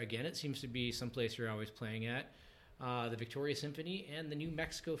Opera again. It seems to be someplace you're always playing at. The Victoria Symphony and the New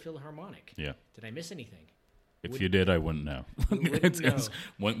Mexico Philharmonic. Yeah. Did I miss anything? If you did, I wouldn't know. You wouldn't know.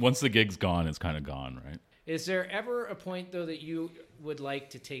 Once the gig's gone, it's kind of gone, right? Is there ever a point, though, that you would like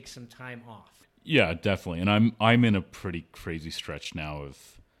to take some time off? Yeah, definitely. And I'm in a pretty crazy stretch now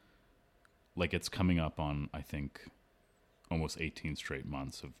of, it's coming up on, I think, almost 18 straight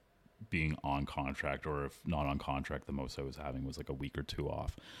months of being on contract, or if not on contract, the most I was having was like a week or 2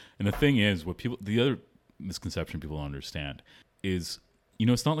 off. And the thing is, the other misconception people don't understand is,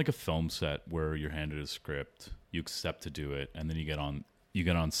 it's not like a film set where you're handed a script, you accept to do it, and then you get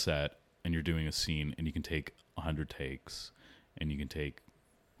on set and you're doing a scene and you can take 100 takes and you can take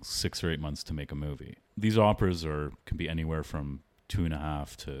 6 or 8 months to make a movie. These operas can be anywhere from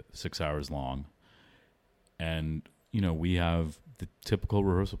 2.5 to 6 hours long. And, we have the typical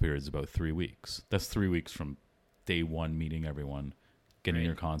rehearsal period is about 3 weeks. That's 3 weeks from day one, meeting everyone, getting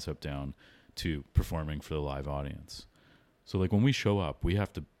your concept down, to performing for the live audience. So when we show up, we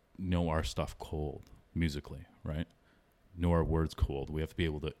have to know our stuff cold musically, right? Know our words cold. We have to be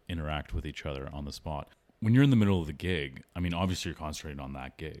able to interact with each other on the spot. When you're in the middle of the gig, obviously you're concentrating on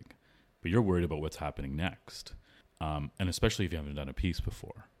that gig, but you're worried about what's happening next. And especially if you haven't done a piece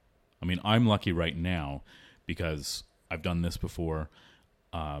before. I'm lucky right now because I've done this before.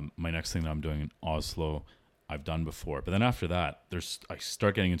 My next thing that I'm doing in Oslo, I've done before. But then after that, I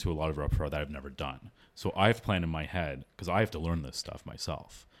start getting into a lot of repertoire that I've never done. So I've planned in my head, because I have to learn this stuff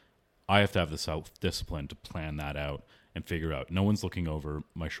myself. I have to have the self-discipline to plan that out and figure out. No one's looking over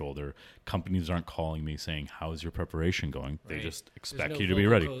my shoulder. Companies aren't calling me saying, how's your preparation going? They just expect you to be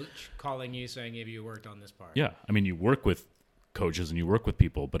ready. Coach calling you saying, have you worked on this part? Yeah. You work with coaches and you work with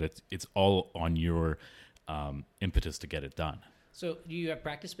people, but it's all on your impetus to get it done. So do you have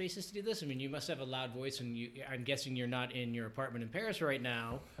practice spaces to do this? I mean, you must have a loud voice, and I'm guessing you're not in your apartment in Paris right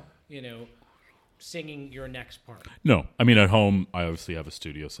now, singing your next part. No, I mean, at home, I obviously have a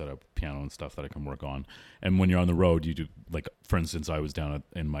studio set up, piano and stuff that I can work on. And when you're on the road, you do, like, for instance, I was down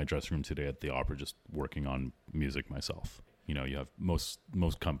in my dressing room today at the opera just working on music myself. You have most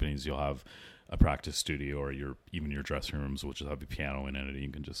companies, you'll have a practice studio, or even your dressing rooms will just have a piano in it, and you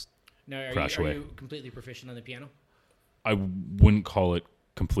can just crash away. Are you completely proficient on the piano? I wouldn't call it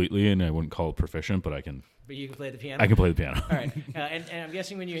completely, and I wouldn't call it proficient, but I can. But you can play the piano? I can play the piano. All right. And I'm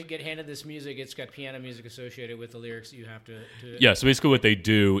guessing when you get handed this music, it's got piano music associated with the lyrics that you have to... Yeah, so basically what they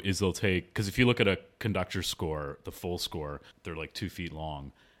do is they'll take... Because if you look at a conductor score, the full score, they're like 2 feet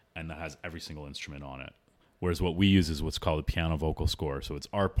long, and that has every single instrument on it. Whereas what we use is what's called a piano vocal score. So it's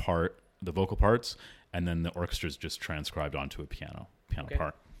our part, the vocal parts, and then the orchestra is just transcribed onto a piano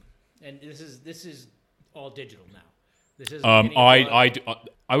part. And this is all digital now. This is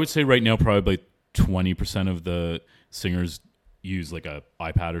I would say right now probably 20% of the singers use like a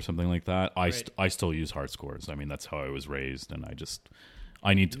iPad or something like that. I still use hard scores. I mean, that's how I was raised, and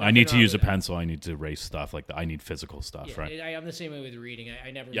I need to use a pencil. I need to erase stuff like that. I need physical stuff, right? I'm the same way with reading.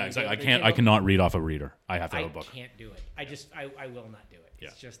 I never. Yeah, exactly. I cannot read off a reader. I have to have a book. I can't do it. I will not do it. Yeah.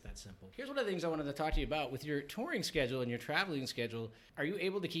 It's just that simple. Here's one of the things I wanted to talk to you about. With your touring schedule and your traveling schedule, are you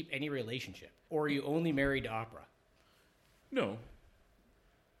able to keep any relationship, or are you only married to opera? No,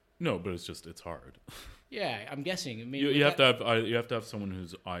 but it's hard. Yeah, I'm guessing. I mean, you have to have someone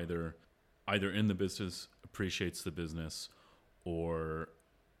who's either in the business, appreciates the business, or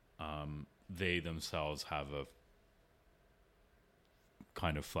they themselves have a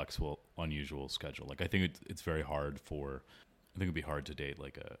kind of flexible, unusual schedule. Like, I think it's very hard it'd be hard to date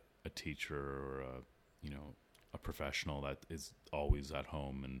like a teacher or a professional that is always at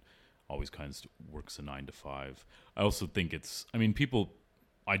home and always kind of works a 9 to 5. I also think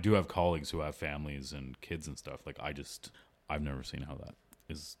I do have colleagues who have families and kids and stuff. Like, I've never seen how that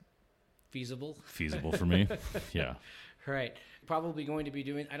is feasible for me. Yeah. Right. Probably going to be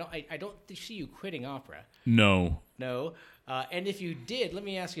doing. I don't see you quitting opera. No. And if you did, let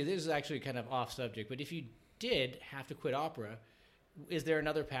me ask you. This is actually kind of off subject, but if you did have to quit opera, is there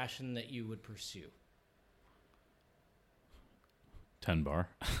another passion that you would pursue? 10 bar.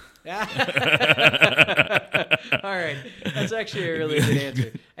 All right. That's actually a really good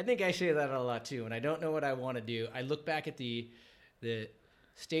answer. I think I say that a lot too. When I don't know what I want to do, I look back at the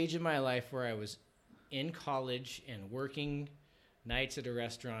stage in my life where I was in college and working nights at a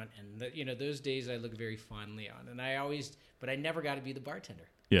restaurant, and those days I look very fondly on. And but I never got to be the bartender.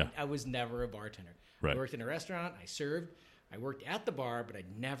 Yeah. I was never a bartender. Right. I worked in a restaurant, I served, I worked at the bar, but I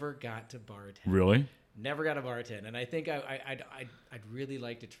never got to bartend. Really? Never got a bartend, and I think I'd really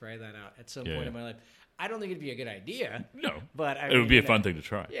like to try that out at some point in my life. I don't think it'd be a good idea. No, but it would be a fun thing to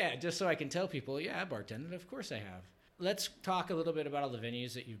try. Yeah, just so I can tell people, I bartended. Of course I have. Let's talk a little bit about all the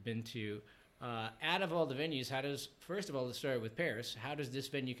venues that you've been to. Out of all the venues, first of all, let's start with Paris. How does this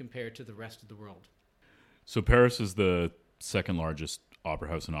venue compare to the rest of the world? So Paris is the second largest opera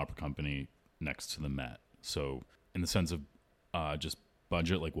house and opera company next to the Met. So in the sense of just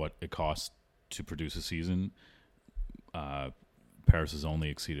budget, like what it costs to produce a season, Paris is only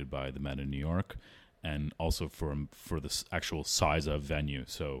exceeded by the Met in New York, and also for the actual size of venue.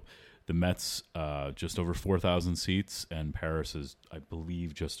 So the Met's just over 4,000 seats, and Paris is, I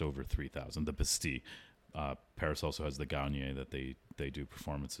believe, just over 3,000. The Bastille. Paris also has the Garnier that they do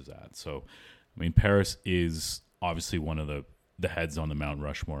performances at. So, I mean, Paris is obviously one of the heads on the Mount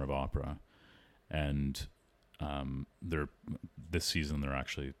Rushmore of opera, and this season they're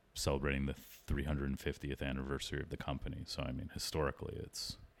actually celebrating the 350th anniversary of the company. So, I mean, historically,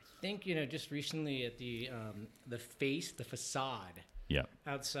 it's... I think, just recently at the facade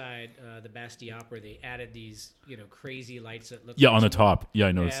outside the Bastille Opera, they added these, crazy lights that look on the top. Yeah,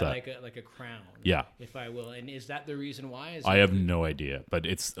 I noticed that. Like a crown. Yeah. If I will. And is that the reason why? I have no idea, but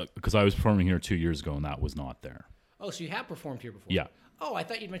it's because I was performing here 2 years ago and that was not there. Oh, so you have performed here before? Yeah. Oh, I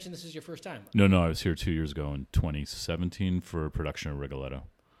thought you'd mentioned this is your first time. No, I was here 2 years ago in 2017 for a production of Rigoletto.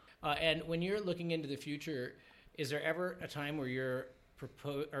 And when you're looking into the future, is there ever a time where you're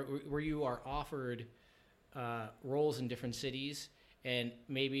where you are offered roles in different cities, and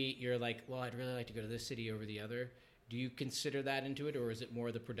maybe you're like, well, I'd really like to go to this city over the other? Do you consider that into it, or is it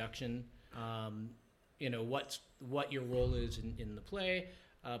more the production? What your role is in the play?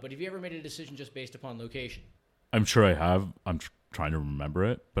 But have you ever made a decision just based upon location? I'm sure I have. I'm trying to remember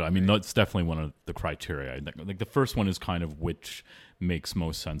it. But I mean, that's definitely one of the criteria. Like the first one is kind of which makes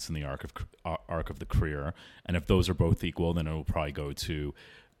most sense in the arc of the career, and if those are both equal, then it will probably go to,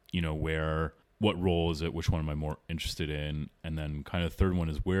 what role is it, which one am I more interested in, and then kind of the third one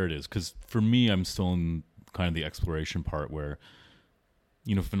is where it is. Because for me, I'm still in kind of the exploration part where,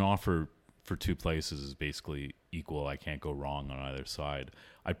 if an offer for two places is basically equal, I can't go wrong on either side,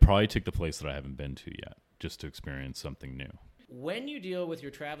 I'd probably take the place that I haven't been to yet, just to experience something new. When you deal with your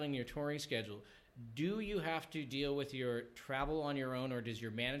traveling, your touring schedule, do you have to deal with your travel on your own, or does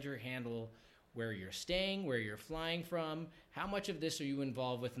your manager handle where you're staying, where you're flying from? How much of this are you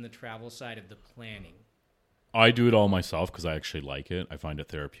involved with in the travel side of the planning? I do it all myself because I actually like it. I find it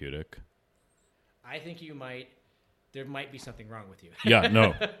therapeutic. I think there might be something wrong with you. Yeah,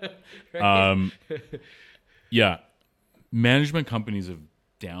 no. Yeah. Management companies have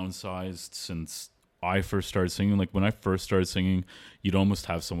downsized since I first started singing. Like when I first started singing, you'd almost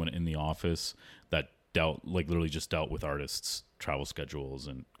have someone in the office that literally just dealt with artists' travel schedules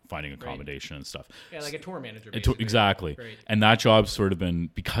and finding accommodation and stuff. Yeah, like a tour manager, basically. Exactly. Right. And that job's sort of been,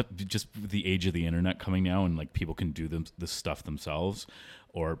 because just the age of the internet coming now, and like people can do this stuff themselves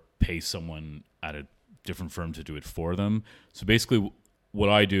or pay someone at a different firm to do it for them. So basically what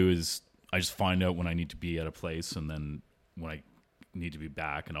I do is I just find out when I need to be at a place, and then when I need to be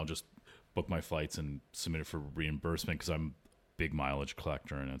back, and I'll just book my flights and submit it for reimbursement, because I'm a big mileage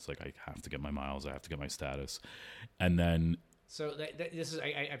collector, and it's like I have to get my miles, I have to get my status. And then so this is,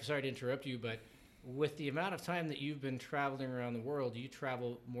 I'm sorry to interrupt you, but with the amount of time that you've been traveling around the world, you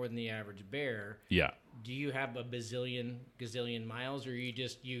travel more than the average bear. Yeah. Do you have a gazillion miles, or you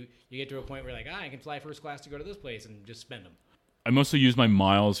get to a point where you're like, I can fly first class to go to this place and just spend them? I mostly use my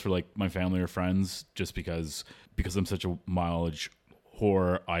miles for like my family or friends, just because I'm such a mileage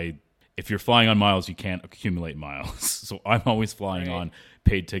whore. If you're flying on miles, you can't accumulate miles. So I'm always flying on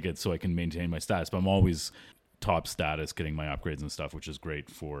paid tickets so I can maintain my status. But I'm always top status, getting my upgrades and stuff, which is great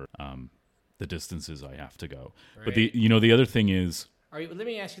for the distances I have to go. Right. But the other thing is, let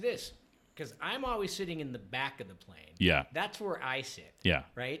me ask you this, because I'm always sitting in the back of the plane. Yeah. That's where I sit. Yeah.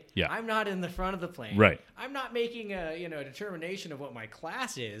 Right? Yeah. I'm not in the front of the plane. Right. I'm not making a determination of what my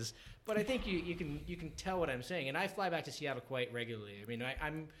class is, but I think you can tell what I'm saying. And I fly back to Seattle quite regularly. I mean,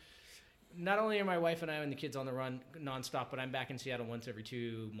 I'm not only are my wife and I and the kids on the run nonstop, but I'm back in Seattle once every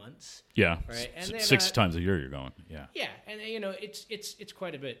 2 months. Yeah. Right. And then, 6 times a year you're going. Yeah. Yeah. And it's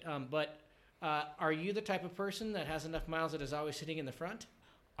quite a bit. But are you the type of person that has enough miles that is always sitting in the front?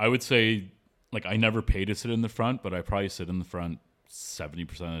 I would say, like, I never pay to sit in the front, but I probably sit in the front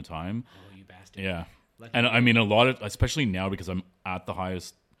 70% of the time. Oh, you bastard. Yeah. Lucky and you. I mean, a lot of, especially now because I'm at the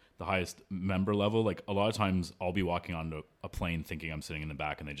highest member level, like a lot of times I'll be walking onto a plane thinking I'm sitting in the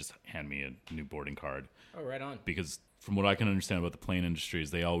back, and they just hand me a new boarding card. Oh, right on. Because from what I can understand about the plane industry is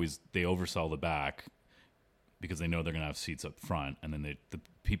they oversell the back because they know they're going to have seats up front, and then the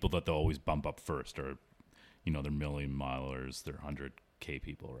people that they'll always bump up first are, they're million milers, they're 100K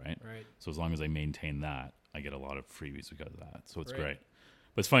people, right? Right. So as long as I maintain that, I get a lot of freebies because of that. So it's great.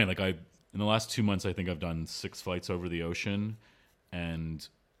 But it's funny, like in the last 2 months, I think I've done 6 flights over the ocean, and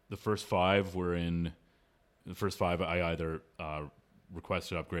the first 5 I either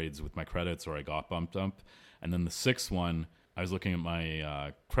requested upgrades with my credits or I got bumped up. And then the 6th one, I was looking at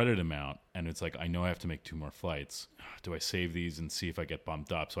my credit amount, and it's like, I know I have to make 2 more flights. Do I save these and see if I get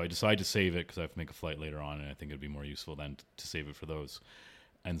bumped up? So I decided to save it because I have to make a flight later on, and I think it'd be more useful then to save it for those.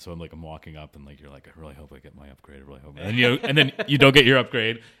 And so I'm walking up, and you're like, I really hope I get my upgrade. I really hope. And then you don't get your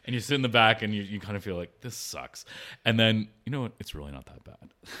upgrade, and you sit in the back, and you kind of feel like this sucks. And then what? It's really not that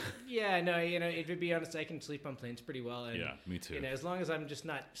bad. Yeah, no, to be honest, I can sleep on planes pretty well. And, yeah, me too. As long as I'm just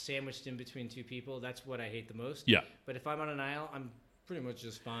not sandwiched in between 2 people, that's what I hate the most. Yeah. But if I'm on an aisle, I'm pretty much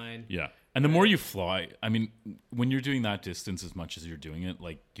just fine. Yeah. And the more you fly, I mean, when you're doing that distance as much as you're doing it,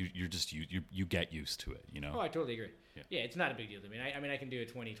 like you get used to it, Oh, I totally agree. Yeah, it's not a big deal to me. I mean, I can do a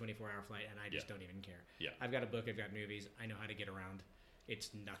 24-hour flight, and I just don't even care. Yeah. I've got a book. I've got movies. I know how to get around.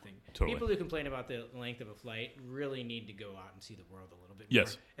 It's nothing. Totally. People who complain about the length of a flight really need to go out and see the world a little bit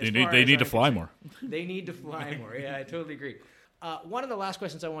yes. more. Yes, they need to fly more. They need to fly more. Yeah, I totally agree. One of the last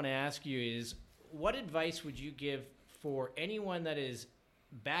questions I want to ask you is, what advice would you give for anyone that is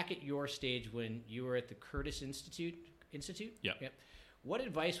back at your stage when you were at the Curtis Institute? Yeah. Yep. What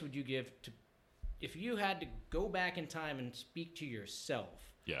advice would you give to, if you had to go back in time and speak to yourself?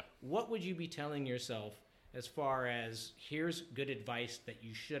 Yeah. What would you be telling yourself as far as, here's good advice that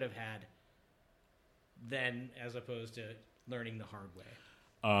you should have had then, as opposed to learning the hard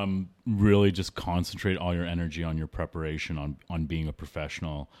way? Really just concentrate all your energy on your preparation, on being a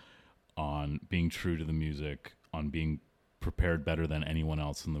professional, on being true to the music, on being prepared better than anyone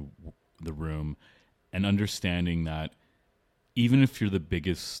else in the room, and understanding that even if you're the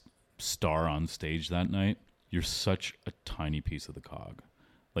biggest star on stage that night, you're such a tiny piece of the cog.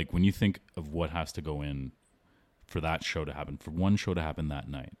 Like when you think of what has to go in for that show to happen, for one show to happen that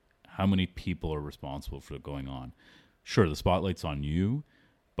night, how many people are responsible for it going on? Sure, the spotlight's on you,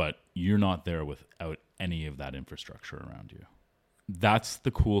 but you're not there without any of that infrastructure around you. That's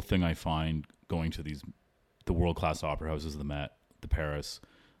the cool thing I find going to the world-class opera houses, the Met, the Paris.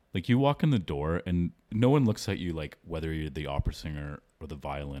 Like you walk in the door and no one looks at you like whether you're the opera singer or the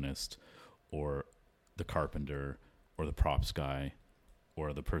violinist or the carpenter or the props guy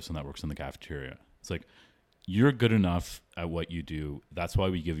or the person that works in the cafeteria. It's like, you're good enough at what you do. That's why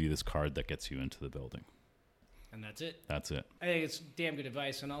we give you this card that gets you into the building. And that's it. That's it. I think it's damn good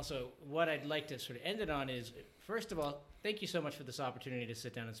advice. And also, what I'd like to sort of end it on is, first of all, thank you so much for this opportunity to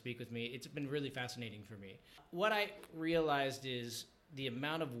sit down and speak with me. It's been really fascinating for me. What I realized is the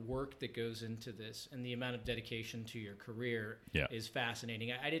amount of work that goes into this and the amount of dedication to your career is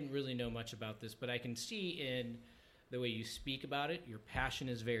fascinating. I didn't really know much about this, but I can see in the way you speak about it, your passion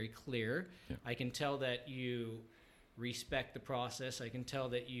is very clear. Yeah. I can tell that you respect the process. I can tell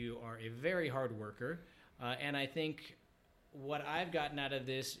that you are a very hard worker. And I think what I've gotten out of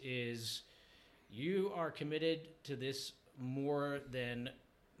this is you are committed to this more than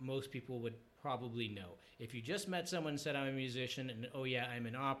most people would probably know. If you just met someone and said, I'm a musician, and oh yeah, I'm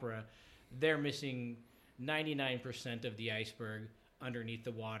in opera, they're missing 99% of the iceberg underneath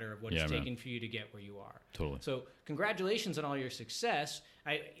the water of what it's taken for you to get where you are. Totally. So congratulations on all your success.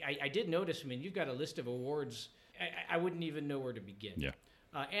 I did notice, I mean, you've got a list of awards. I wouldn't even know where to begin. Yeah.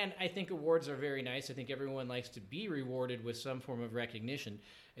 And I think awards are very nice. I think everyone likes to be rewarded with some form of recognition.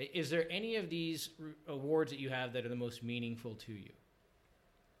 Is there any of these awards that you have that are the most meaningful to you?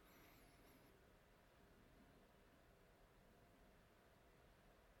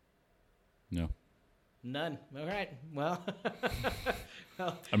 No. None. All right. Well,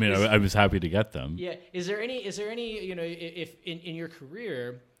 I mean, I was happy to get them. Yeah. Is there any, you know, if in your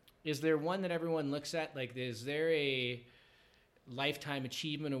career, is there one that everyone looks at? Like, is there a lifetime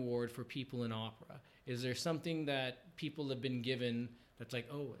achievement award for people in opera? Is there something that people have been given that's like,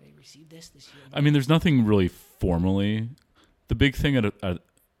 oh, they received this year? I mean, there's nothing really formally. The big thing at a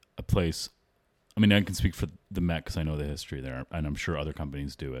place, I mean, I can speak for the Met because I know the history there, and I'm sure other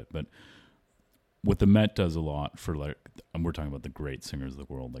companies do it, but what the Met does a lot for, like, and we're talking about the great singers of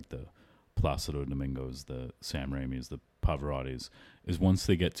the world, like the Placido Domingos, the Sam Raimis, the Pavarottis, is once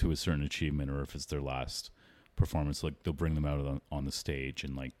they get to a certain achievement, or if it's their last performance, like they'll bring them out on the stage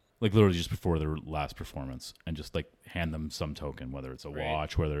and like literally just before their last performance, and just like hand them some token, whether it's a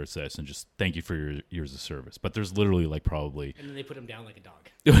watch, whether it's this, and just thank you for your years of service. But there's literally like probably, and then they put them down like a dog.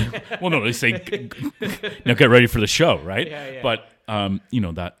 Well, no, they say now get ready for the show, right? Yeah. But you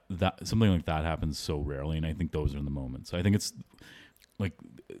know, that something like that happens so rarely, and I think those are the moments. I think it's like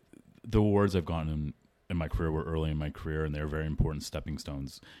the awards I've gotten in my career were early in my career, and they're very important stepping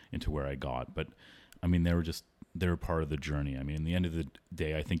stones into where I got. But I mean, they're part of the journey. I mean, in the end of the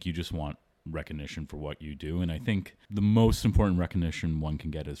day, I think you just want recognition for what you do. And I think the most important recognition one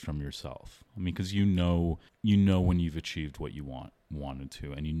can get is from yourself. I mean, because you know when you've achieved what you wanted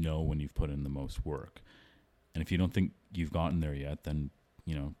to, and you know when you've put in the most work. And if you don't think you've gotten there yet, then,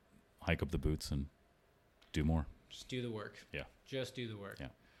 you know, hike up the boots and do more. Just do the work. Yeah. Just do the work. Yeah.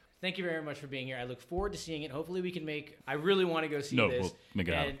 Thank you very much for being here. I look forward to seeing it. Hopefully we can I really want to go see this. We'll make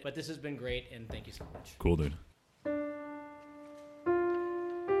it happen. But this has been great, and thank you so much. Cool, dude.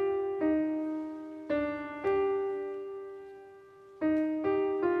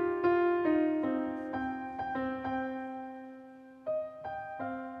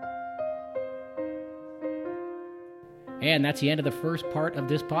 And that's the end of the first part of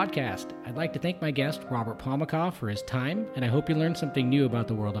this podcast. I'd like to thank my guest, Robert Pomikoff, for his time, and I hope you learned something new about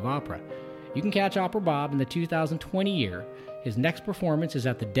the world of opera. You can catch Opera Bob in the 2020 year. His next performance is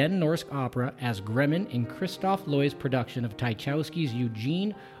at the Den Norsk Opera as Gremin in Christoph Loy's production of Tchaikovsky's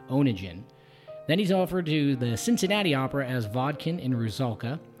Eugene Onegin. Then he's offered to the Cincinnati Opera as Vodkin in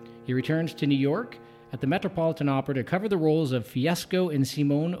Rusalka. He returns to New York at the Metropolitan Opera to cover the roles of Fiesco in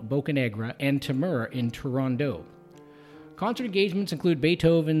Simone Boccanegra and Timur in Turandot. Concert engagements include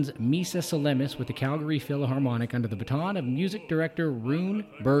Beethoven's Missa Solemnis with the Calgary Philharmonic under the baton of music director Rune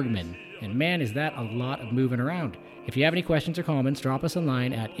Bergman. And man, is that a lot of moving around. If you have any questions or comments, drop us a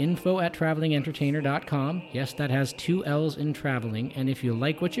line at info@travelingentertainer.com. Yes, that has 2 L's in traveling. And if you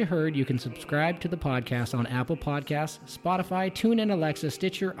like what you heard, you can subscribe to the podcast on Apple Podcasts, Spotify, TuneIn, Alexa,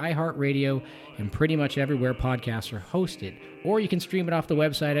 Stitcher, iHeartRadio, and pretty much everywhere podcasts are hosted. Or you can stream it off the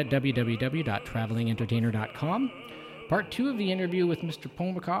website at www.travelingentertainer.com. Part 2 of the interview with Mr.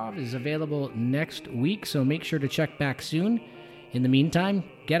 Polmakov is available next week, so make sure to check back soon. In the meantime,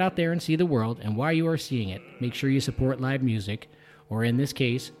 get out there and see the world, and while you are seeing it, make sure you support live music, or in this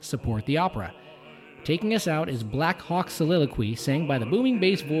case, support the opera. Taking us out is Black Hawk Soliloquy, sang by the booming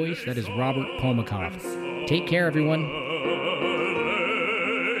bass voice that is Robert Polmakov. Take care, everyone.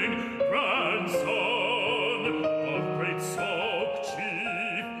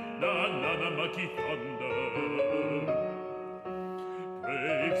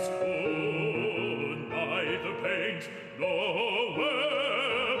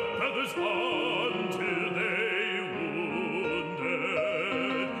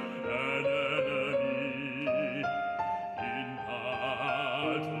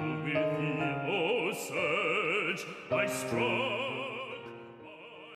 I strong